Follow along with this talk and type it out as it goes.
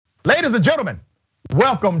Ladies and gentlemen,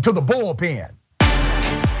 welcome to the Bullpen.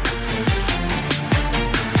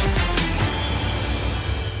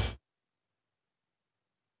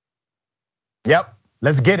 Yep,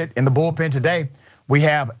 let's get it. In the Bullpen today, we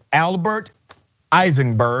have Albert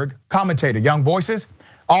Eisenberg, commentator, Young Voices,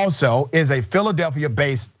 also is a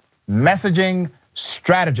Philadelphia-based messaging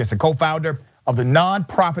strategist and co-founder of the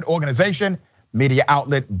nonprofit organization, media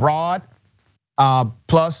outlet Broad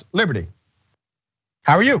Plus Liberty.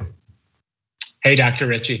 How are you? Hey, Dr.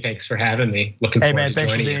 Ritchie, thanks for having me. Looking forward to joining you. Hey man,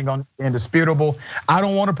 thanks for being on Indisputable. I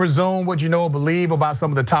don't want to presume what you know or believe about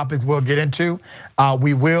some of the topics we'll get into.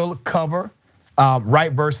 We will cover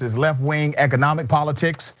right versus left wing economic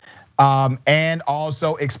politics, and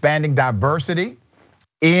also expanding diversity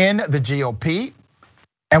in the GOP.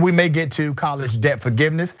 And we may get to college debt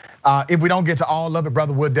forgiveness. If we don't get to all of it,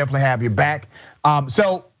 brother, we'll definitely have you back.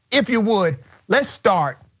 So if you would, let's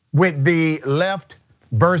start with the left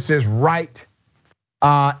versus right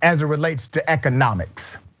as it relates to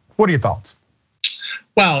economics. What are your thoughts?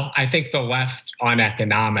 Well, I think the left on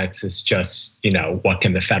economics is just, what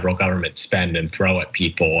can the federal government spend and throw at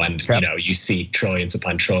people? And, you see trillions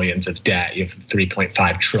upon trillions of debt. You have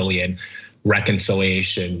 3.5 trillion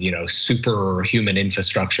reconciliation, superhuman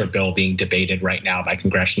infrastructure bill being debated right now by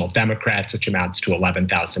congressional Democrats, which amounts to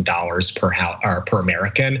 $11,000 per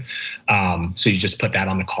American. So you just put that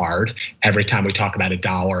on the card. Every time we talk about a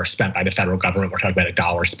dollar spent by the federal government, we're talking about a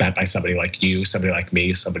dollar spent by somebody like you, somebody like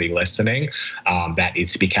me, somebody listening. That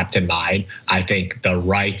needs to be kept in mind. I think the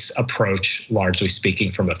right's approach, largely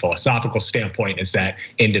speaking from a philosophical standpoint, is that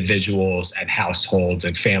individuals and households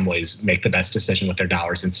and families make the best decision with their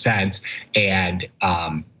dollars and cents. And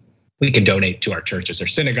we can donate to our churches or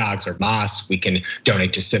synagogues or mosques. We can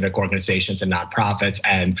donate to civic organizations and nonprofits.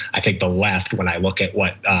 And I think the left, when I look at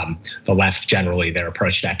what the left generally, their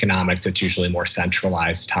approach to economics, it's usually more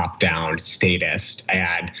centralized, top-down, statist.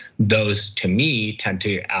 And those, to me, tend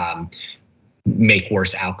to make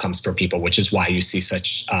worse outcomes for people, which is why you see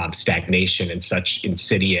such stagnation and such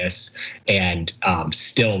insidious and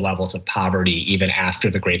still levels of poverty even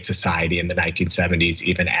after the Great Society in the 1970s,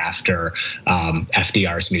 even after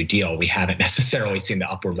FDR's New Deal. We haven't necessarily seen the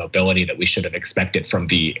upward mobility that we should have expected from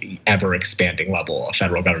the ever expanding level of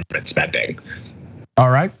federal government spending.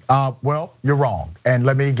 All right, well, you're wrong. And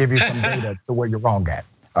let me give you some data to where you're wrong at,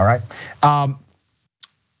 all right?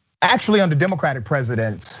 Actually, under Democratic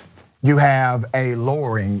presidents, you have a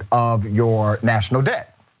lowering of your national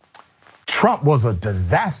debt. Trump was a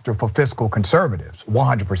disaster for fiscal conservatives,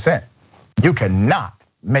 100%. You cannot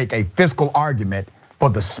make a fiscal argument for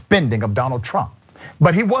the spending of Donald Trump.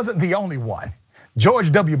 But he wasn't the only one.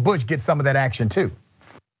 George W. Bush gets some of that action too.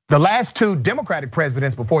 The last two Democratic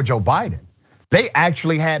presidents before Joe Biden, they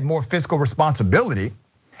actually had more fiscal responsibility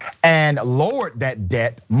and lowered that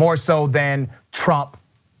debt more so than Trump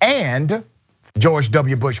and George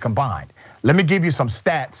W. Bush combined. Let me give you some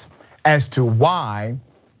stats as to why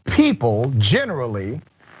people generally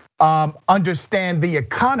understand the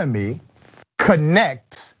economy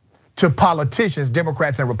connects to politicians,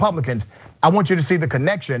 Democrats and Republicans. I want you to see the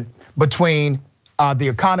connection between the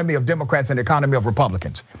economy of Democrats and the economy of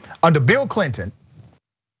Republicans. Under Bill Clinton,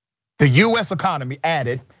 the US economy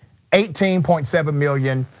added 18.7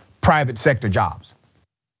 million private sector jobs.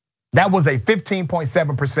 That was a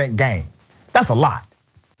 15.7% gain. That's a lot.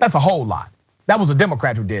 That's a whole lot. That was a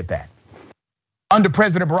Democrat who did that. Under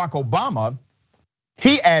President Barack Obama,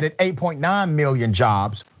 he added 8.9 million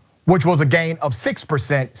jobs, which was a gain of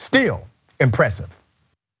 6%, still impressive.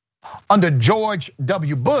 Under George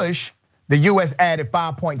W. Bush, the US added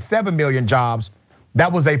 5.7 million jobs.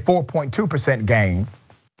 That was a 4.2% gain.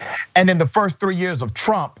 And in the first 3 years of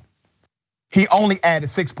Trump, he only added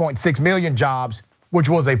 6.6 million jobs, which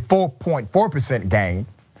was a 4.4% gain.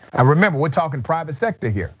 And remember, we're talking private sector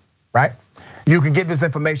here, right? You can get this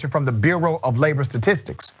information from the Bureau of Labor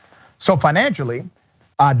Statistics. So financially,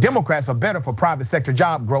 Democrats are better for private sector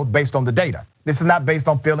job growth based on the data. This is not based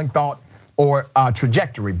on feeling, thought, or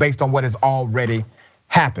trajectory, based on what has already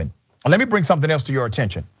happened. Let me bring something else to your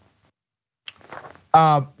attention.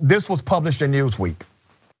 This was published in Newsweek.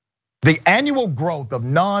 The annual growth of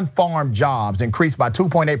non-farm jobs increased by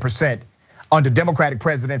 2.8% under Democratic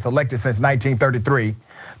presidents elected since 1933,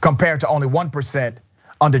 compared to only 1%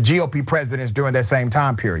 under GOP presidents during that same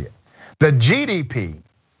time period. The GDP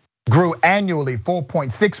grew annually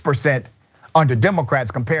 4.6% under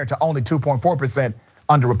Democrats compared to only 2.4%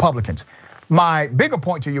 under Republicans. My bigger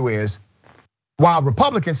point to you is, while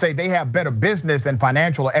Republicans say they have better business and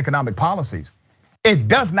financial or economic policies, It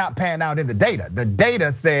does not pan out in the data. The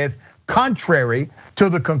data says contrary to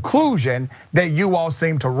the conclusion that you all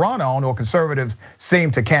seem to run on, or conservatives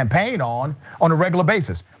seem to campaign on a regular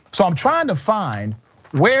basis. So I'm trying to find,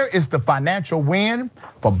 where is the financial win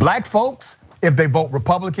for black folks if they vote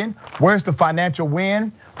Republican? Where's the financial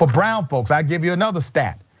win for brown folks? I'll give you another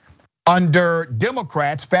stat. Under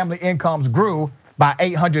Democrats, family incomes grew by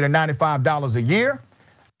 $895 a year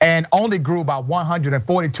and only grew by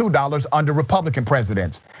 $142 under Republican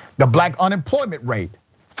presidents. The black unemployment rate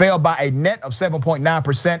fell by a net of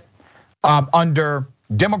 7.9% under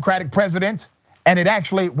Democratic presidents, and it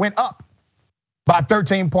actually went up by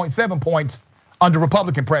 13.7 points under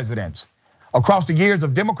Republican presidents. Across the years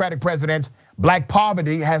of Democratic presidents, black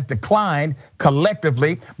poverty has declined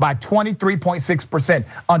collectively by 23.6%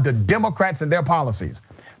 under Democrats and their policies.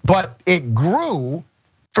 But it grew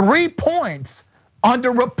 3 points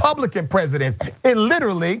under Republican presidents. It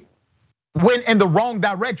literally went in the wrong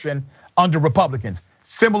direction under Republicans.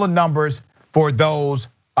 Similar numbers for those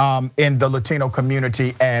in the Latino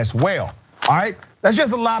community as well. All right, that's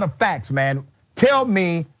just a lot of facts, man. Tell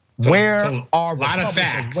me, where are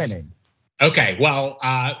Republicans winning? Okay, well,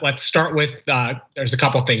 let's start with, there's a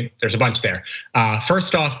couple things, there's a bunch there.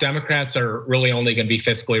 First off, Democrats are really only gonna be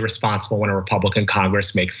fiscally responsible when a Republican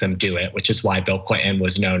Congress makes them do it, which is why Bill Clinton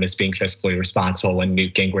was known as being fiscally responsible when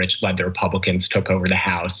Newt Gingrich led the Republicans, took over the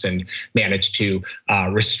House, and managed to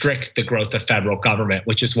restrict the growth of federal government,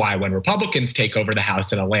 which is why when Republicans take over the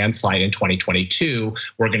House in a landslide in 2022,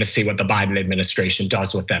 we're gonna see what the Biden administration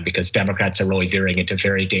does with them, because Democrats are really veering into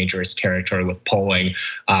very dangerous territory with polling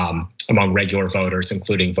among regular voters,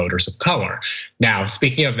 including voters of color. Now,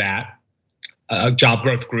 speaking of that, job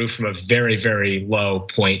growth grew from a very, very low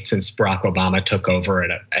point since Barack Obama took over,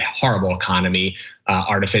 and a horrible economy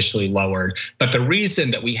artificially lowered. But the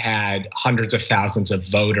reason that we had hundreds of thousands of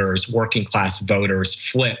voters, working class voters,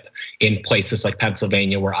 flip in places like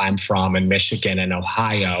Pennsylvania, where I'm from, and Michigan and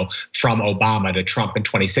Ohio, from Obama to Trump in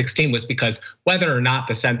 2016 was because whether or not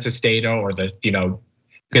the census data or the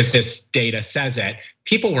business data says it,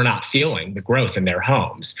 people were not feeling the growth in their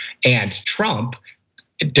homes. And Trump,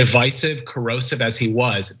 divisive, corrosive as he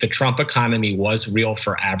was, the Trump economy was real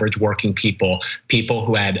for average working people. People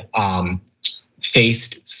who had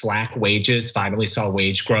faced slack wages finally saw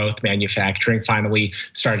wage growth. Manufacturing finally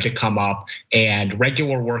started to come up, and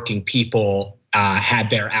regular working people had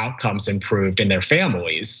their outcomes improved and their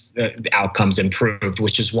families' outcomes improved,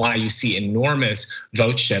 which is why you see enormous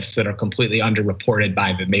vote shifts that are completely underreported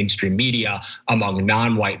by the mainstream media among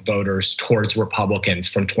non-white voters towards Republicans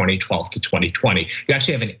from 2012 to 2020. You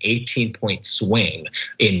actually have an 18-point swing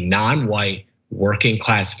in non-white working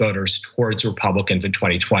class voters towards Republicans in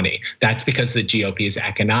 2020. That's because the GOP's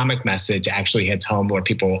economic message actually hits home where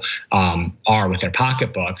people are with their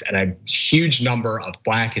pocketbooks, and a huge number of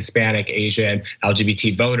Black, Hispanic, Asian,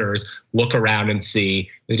 LGBT voters look around and see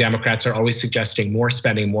the Democrats are always suggesting more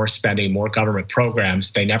spending, more government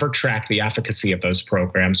programs. They never track the efficacy of those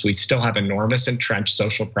programs. We still have enormous entrenched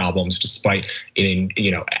social problems despite an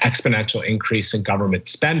exponential increase in government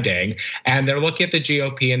spending. And they're looking at the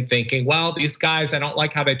GOP and thinking, well, these guys, I don't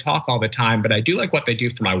like how they talk all the time, but I do like what they do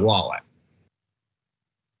for my wallet.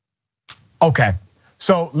 Okay,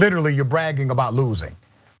 so literally you're bragging about losing,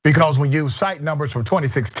 because when you cite numbers from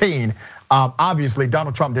 2016, obviously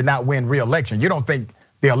Donald Trump did not win re-election. You don't think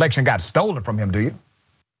the election got stolen from him, do you?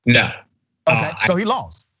 No. Okay, so he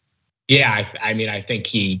lost. Yeah, I mean, I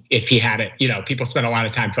think if he had it, people spend a lot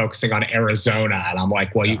of time focusing on Arizona, and I'm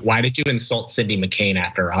like, well, why did you insult Cindy McCain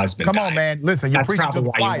after her husband died? Come on, man, listen, you're preaching to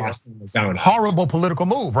the choir. Horrible political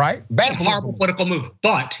move, right? Horrible political move.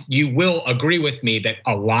 But you will agree with me that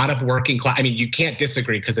a lot of working class, I mean, you can't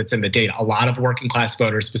disagree because it's in the data. A lot of working class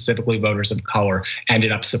voters, specifically voters of color,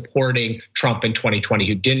 ended up supporting Trump in 2020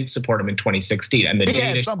 who didn't support him in 2016. And the data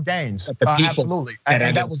had some gains, the people absolutely.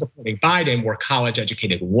 And that was supporting Biden were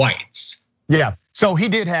college-educated whites. Yeah, so he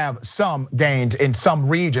did have some gains in some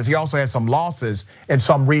regions. He also had some losses in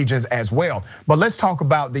some regions as well. But let's talk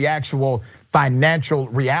about the actual financial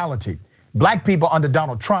reality. Black people under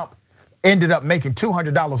Donald Trump ended up making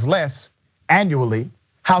 $200 less annually.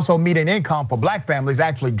 Household median income for black families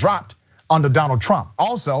actually dropped under Donald Trump.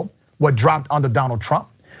 Also, what dropped under Donald Trump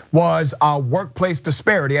was workplace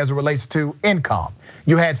disparity as it relates to income.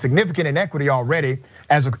 You had significant inequity already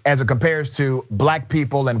as it compares to black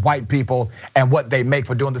people and white people and what they make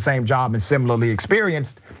for doing the same job and similarly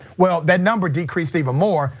experienced. Well, that number decreased even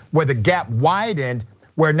more, where the gap widened,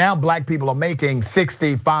 where now black people are making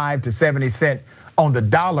 65 to 70 cents on the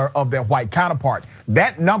dollar of their white counterpart.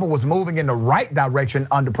 that number was moving in the right direction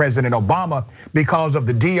under President Obama because of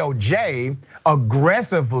the DOJ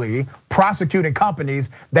aggressively prosecuting companies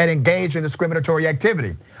that engage in discriminatory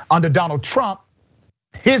activity. Under Donald Trump,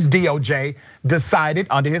 his DOJ decided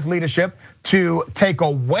under his leadership to take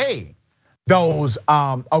away those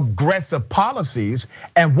aggressive policies.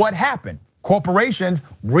 And what happened? Corporations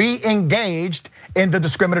re-engaged in the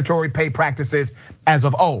discriminatory pay practices as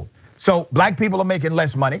of old. So black people are making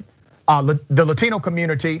less money. The Latino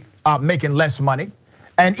community making less money.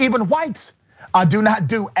 And even whites do not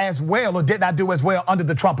do as well or did not do as well under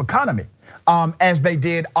the Trump economy as they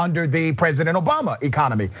did under the President Obama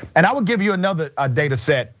economy. And I will give you another data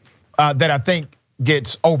set that I think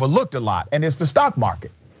gets overlooked a lot, and it's the stock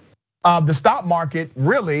market. The stock market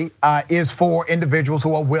really is for individuals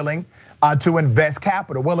who are willing to invest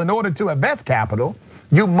capital. Well, in order to invest capital,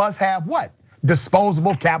 you must have what?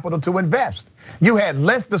 Disposable capital to invest. You had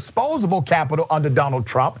less disposable capital under Donald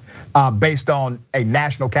Trump based on a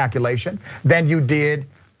national calculation than you did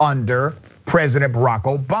under President Barack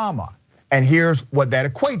Obama. And here's what that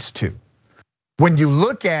equates to. When you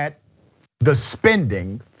look at the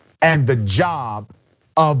spending and the job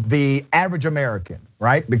of the average American,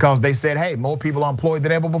 right? Because they said, hey, more people are employed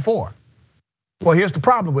than ever before. Well, here's the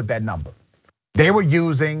problem with that number. They were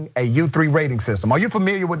using a U3 rating system. Are you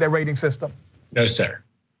familiar with that rating system? No, sir.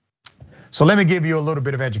 So let me give you a little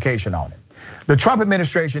bit of education on it. The Trump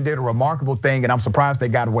administration did a remarkable thing, and I'm surprised they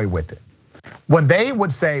got away with it. When they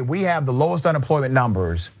would say we have the lowest unemployment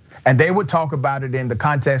numbers, and they would talk about it in the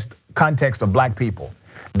context of black people,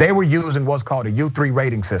 they were using what's called a U3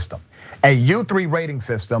 rating system. A U3 rating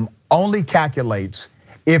system only calculates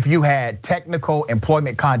if you had technical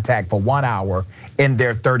employment contact for 1 hour in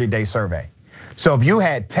their 30-day survey. So if you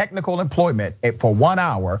had technical employment for 1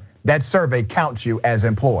 hour, that survey counts you as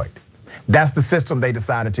employed. That's the system they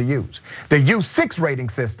decided to use. The U6 rating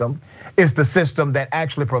system is the system that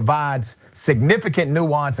actually provides significant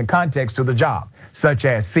nuance and context to the job, such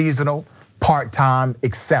as seasonal, part-time,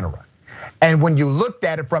 etc. And when you looked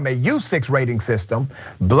at it from a U6 rating system,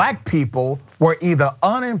 black people were either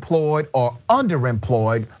unemployed or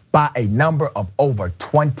underemployed by a number of over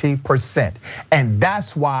 20%. And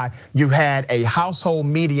that's why you had a household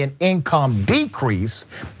median income decrease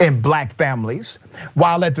in black families,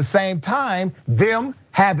 while at the same time, them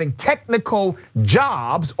having technical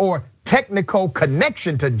jobs or technical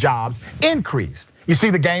connection to jobs increased. You see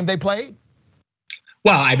the game they played?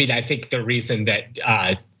 Well, I mean, I think the reason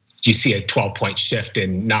that you see a 12-point shift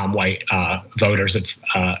in non-white voters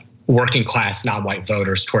of working class non-white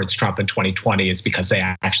voters towards Trump in 2020 is because they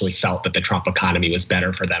actually felt that the Trump economy was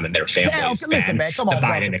better for them and their families than the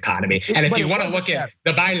Biden economy. And if you want to look at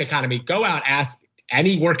the Biden economy, go out, ask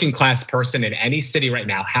any working class person in any city right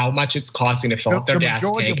now how much it's costing to fill up their gas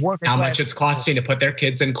tank, how much it's costing to put their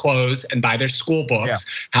kids in clothes and buy their school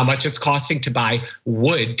books, how much it's costing to buy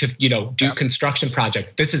wood to do construction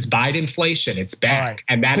projects. This is Biden inflation, it's back,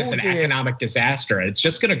 and that is an economic disaster. It's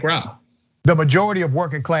just gonna grow. The majority of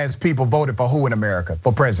working class people voted for who in America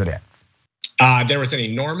for president? There was an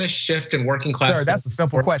enormous shift in working class. Sir, that's a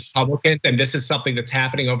simple question. Republicans, and this is something that's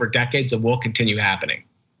happening over decades and will continue happening.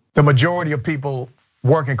 The majority of people,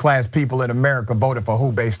 working class people in America, voted for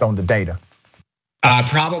who based on the data?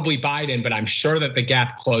 Probably Biden, but I'm sure that the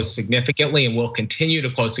gap closed significantly and will continue to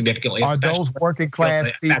close significantly. Are those working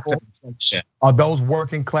class people? Are those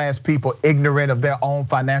working class people ignorant of their own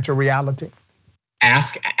financial reality?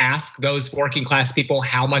 Ask those working class people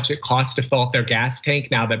how much it costs to fill up their gas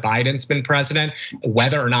tank now that Biden's been president,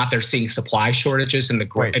 whether or not they're seeing supply shortages in the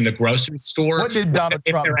grocery store. What did Donald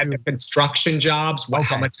Trump do? If they're at the construction jobs,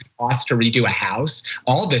 how much it costs to redo a house.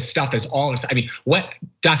 All this stuff is I mean,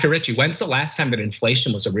 Dr. Ritchie, when's the last time that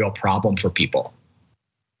inflation was a real problem for people?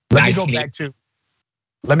 Let me go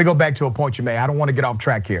back to a point you made. I don't want to get off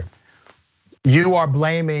track here. You are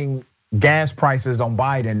blaming gas prices on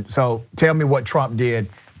Biden. So tell me what Trump did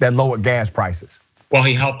that lowered gas prices. Well,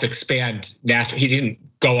 he helped expand he didn't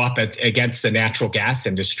go up against the natural gas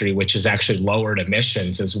industry, which has actually lowered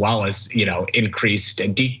emissions as well as increased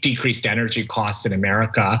and decreased energy costs in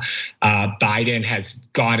America. Biden has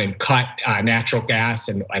gone and cut natural gas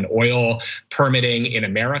and oil permitting in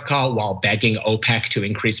America while begging OPEC to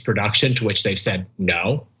increase production, to which they've said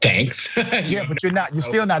no, thanks. Yeah, but you're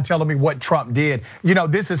still not telling me what Trump did.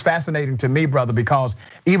 This is fascinating to me, brother, because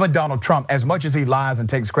even Donald Trump, as much as he lies and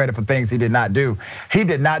takes credit for things he did not do, he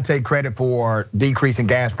did not take credit for decreasing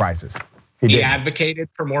gas prices. He advocated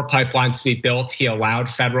for more pipelines to be built. He allowed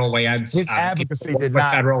federal lands. His advocacy did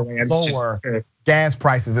not lower gas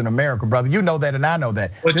prices in America, brother. You know that and I know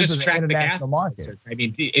that. Well, this just is track an the international gas market. prices. I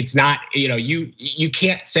mean, it's not, you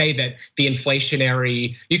can't say that the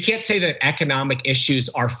inflationary, you can't say that economic issues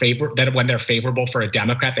are that when they're favorable for a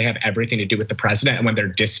Democrat, they have everything to do with the president, and when they're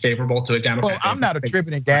disfavorable to a Democrat. Well, I'm not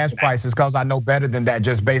attributing gas prices because I know better than that,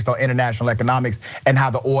 just based on international economics and how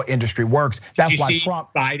the oil industry works. That's why Trump,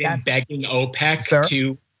 Biden begging OPEC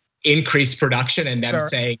to increase production and them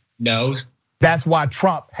saying no. That's why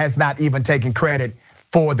Trump has not even taken credit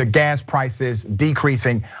for the gas prices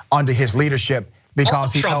decreasing under his leadership,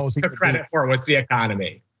 because he knows he took credit for was the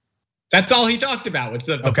economy. That's all he talked about was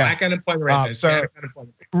the black unemployment rate. Sir,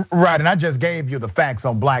 right, and I just gave you the facts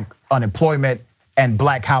on black unemployment and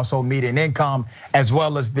black household median income, as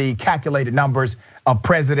well as the calculated numbers of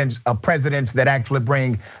presidents that actually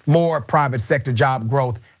bring more private sector job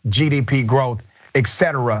growth, GDP growth,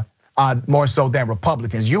 etc. More so than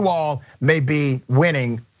Republicans. You all may be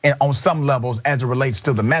winning on some levels as it relates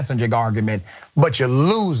to the messaging argument, but you're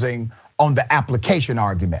losing on the application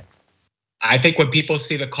argument. I think when people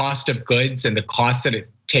see the cost of goods and the cost that it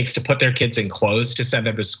takes to put their kids in clothes to send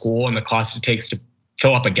them to school and the cost it takes to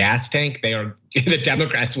fill up a gas tank, the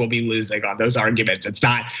Democrats will be losing on those arguments. It's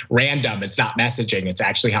not random, it's not messaging, it's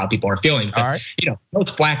actually how people are feeling. Because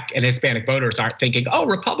most black and Hispanic voters aren't thinking, oh,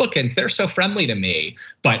 Republicans, they're so friendly to me.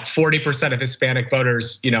 But 40% of Hispanic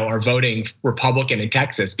voters, are voting Republican in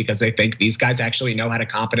Texas because they think these guys actually know how to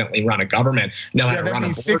competently run a government, know how to run a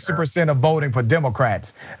border. 60% of voting for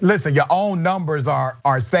Democrats. Listen, your own numbers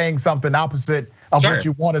are saying something opposite of what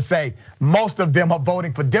you want to say. Most of them are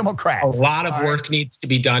voting for Democrats. A lot of work needs to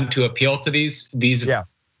be done to appeal to these.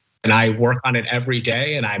 And I work on it every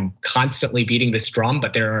day, and I'm constantly beating this drum,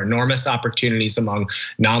 but there are enormous opportunities among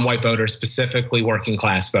non-white voters, specifically working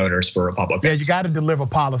class voters, for Republicans. Yeah, you got to deliver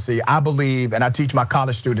policy. I believe, and I teach my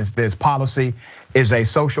college students this, policy is a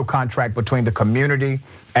social contract between the community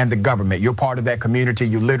and the government. You're part of that community,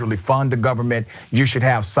 you literally fund the government, you should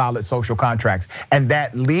have solid social contracts. And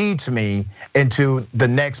that leads me into the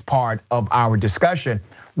next part of our discussion,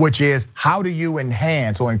 which is how do you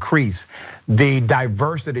enhance or increase the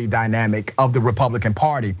diversity dynamic of the Republican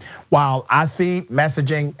Party? While I see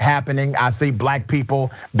messaging happening, I see black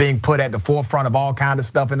people being put at the forefront of all kinds of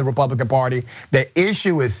stuff in the Republican Party, the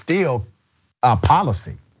issue is still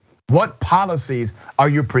policy. What policies are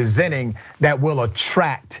you presenting that will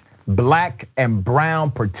attract black and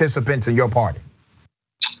brown participants in your party?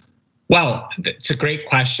 Well, it's a great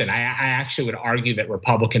question. I actually would argue that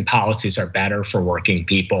Republican policies are better for working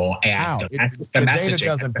people, and the messaging data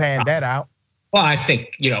doesn't pan that out. Well, I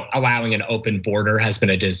think, allowing an open border has been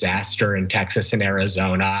a disaster in Texas and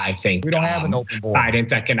Arizona. I think we don't have an open border.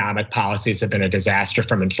 Biden's economic policies have been a disaster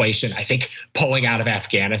from inflation. I think pulling out of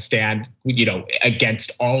Afghanistan,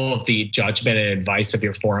 against all of the judgment and advice of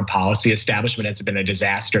your foreign policy establishment, has been a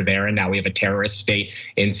disaster there. And now we have a terrorist state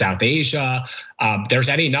in South Asia. There's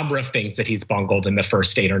any number of things that he's bungled in the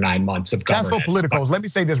first 8 or 9 months of governance. That's for politicals. Let me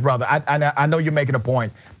say this, brother. I know you're making a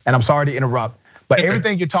point, and I'm sorry to interrupt, but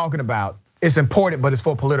everything you're talking about, it's important, but it's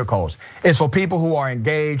for politicals. It's for people who are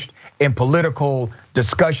engaged in political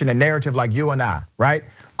discussion and narrative like you and I, right?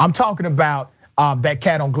 I'm talking about that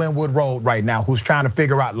cat on Glenwood Road right now who's trying to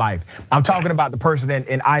figure out life. I'm talking about the person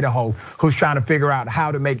in Idaho who's trying to figure out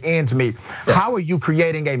how to make ends meet. How are you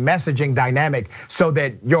creating a messaging dynamic so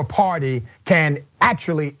that your party can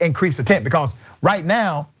actually increase the tent? Because right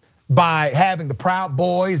now, by having the Proud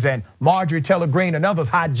Boys and Marjorie Taylor Greene and others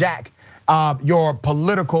hijack your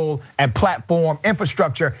political and platform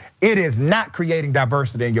infrastructure, it is not creating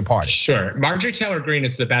diversity in your party. Sure, Marjorie Taylor Greene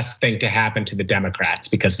is the best thing to happen to the Democrats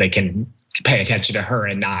because they can pay attention to her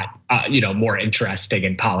and not, more interesting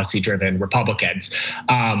and policy-driven Republicans.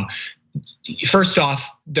 First off,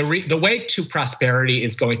 the way to prosperity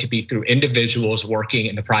is going to be through individuals working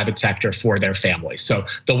in the private sector for their families. So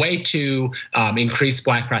the way to increase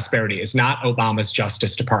black prosperity is not Obama's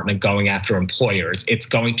Justice Department going after employers. It's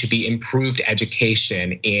going to be improved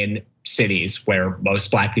education in cities where most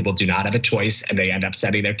black people do not have a choice, and they end up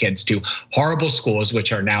sending their kids to horrible schools,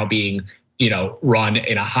 which are now being run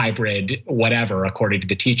in a hybrid whatever, according to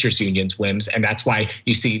the teachers union's whims. And that's why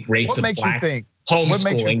you see rates of black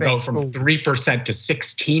homeschooling go from 3% to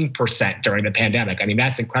 16% during the pandemic. I mean,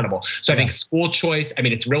 that's incredible. So I think school choice,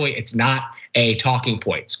 it's not a talking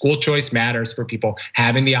point. School choice matters for people.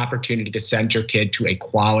 Having the opportunity to send your kid to a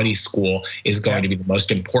quality school is going to be the most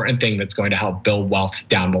important thing that's going to help build wealth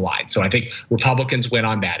down the line. So I think Republicans win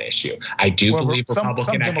on that issue. I do believe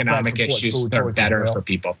Republican economic issues are better for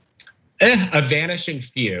people. A vanishing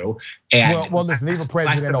few. And well, listen, even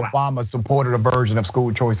President Obama supported a version of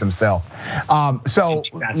school choice himself. So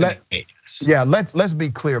let's be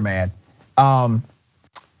clear, man.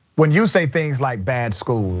 When you say things like bad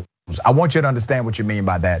schools, I want you to understand what you mean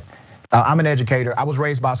by that. I'm an educator. I was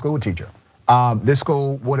raised by a school teacher. This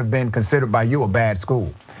school would have been considered by you a bad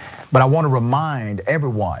school. But I want to remind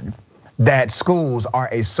everyone that schools are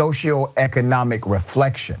a socioeconomic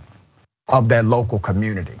reflection of their local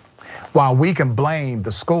community. While we can blame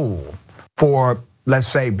the school for, let's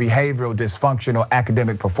say, behavioral dysfunction or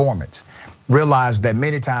academic performance, realize that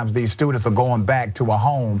many times these students are going back to a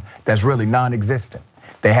home that's really non-existent.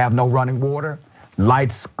 They have no running water,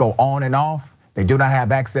 lights go on and off. They do not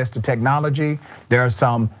have access to technology.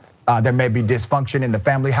 There may be dysfunction in the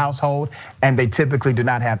family household, and they typically do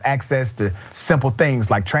not have access to simple things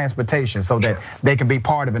like transportation so that they can be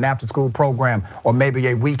part of an after-school program or maybe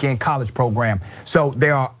a weekend college program. So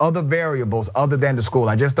there are other variables other than the school.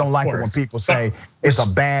 I just don't like it when people say it's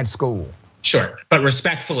a bad school. Sure, but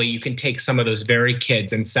respectfully, you can take some of those very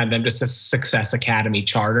kids and send them to Success Academy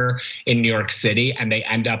charter in New York City, and they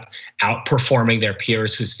end up outperforming their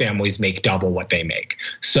peers whose families make double what they make.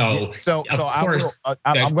 So of course,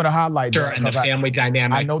 I'm going to highlight that. And the family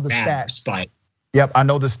dynamic. I know the matters, stats, but yep, I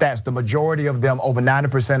know the stats. The majority of them, over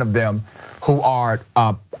 90% of them, who are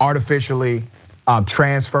artificially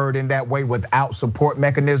transferred in that way without support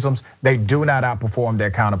mechanisms, they do not outperform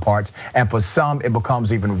their counterparts. And for some, it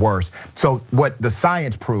becomes even worse. So what the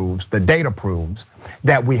science proves, the data proves,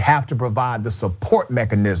 that we have to provide the support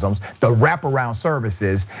mechanisms, the wraparound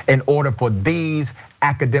services in order for these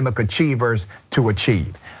academic achievers to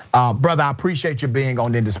achieve. Brother, I appreciate you being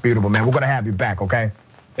on Indisputable, man. We're gonna have you back, okay?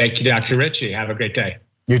 Thank you, Dr. Ritchie. Have a great day.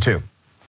 You too.